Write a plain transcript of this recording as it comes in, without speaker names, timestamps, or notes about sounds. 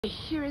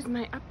Here is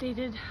my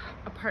updated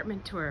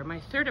apartment tour.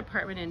 My third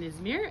apartment in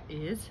Izmir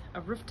is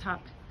a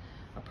rooftop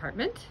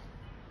apartment.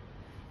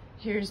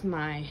 Here's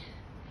my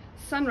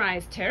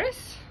sunrise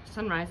terrace.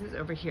 Sunrise is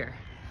over here.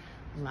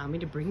 Allow me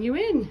to bring you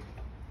in.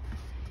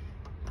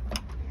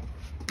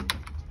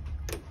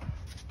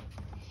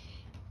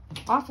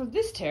 Off of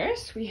this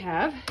terrace, we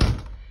have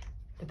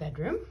the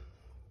bedroom.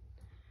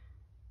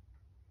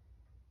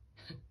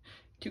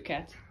 Two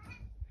cats.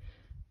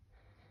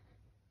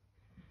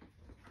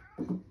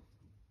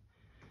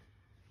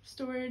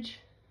 Storage,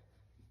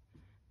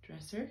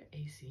 dresser,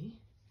 AC.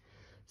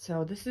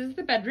 So this is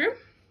the bedroom.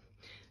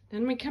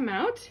 Then we come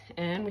out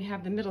and we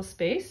have the middle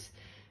space,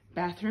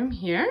 bathroom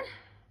here.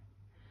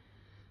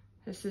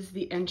 This is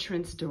the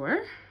entrance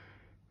door.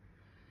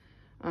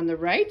 On the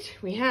right,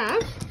 we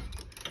have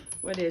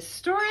what is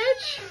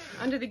storage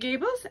under the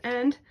gables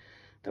and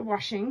the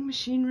washing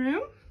machine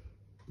room.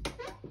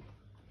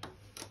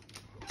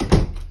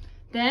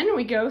 Then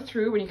we go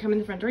through, when you come in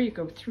the front door, you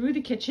go through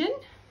the kitchen.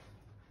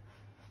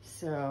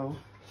 So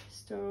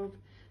stove,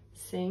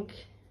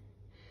 sink,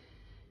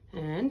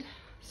 and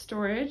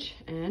storage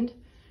and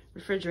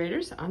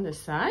refrigerators on this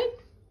side.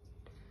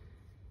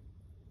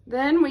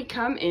 Then we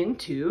come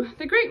into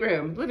the great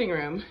room, living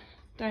room,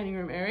 dining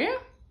room area.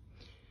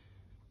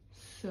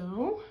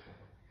 So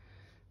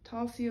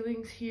tall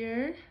ceilings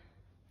here.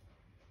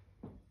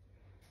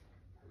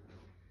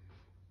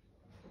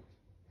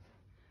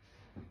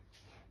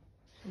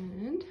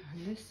 And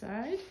on this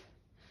side,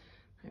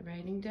 my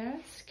writing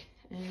desk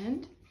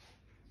and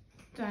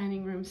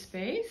dining room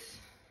space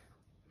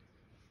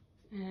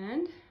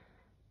and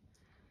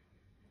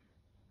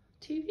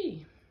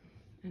TV.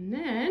 And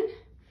then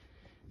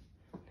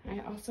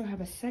I also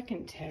have a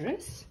second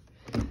terrace.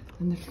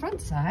 On the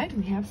front side,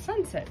 we have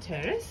sunset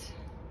terrace,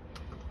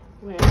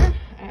 where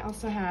I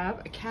also have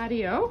a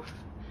catio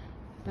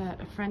that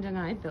a friend and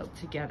I built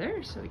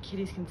together so the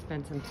kitties can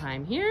spend some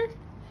time here.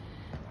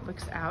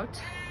 Looks out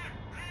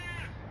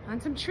on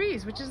some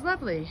trees, which is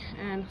lovely,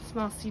 and a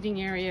small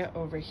seating area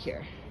over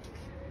here.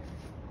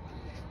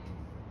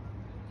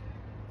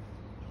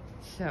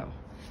 So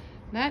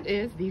that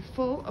is the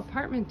full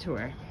apartment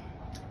tour.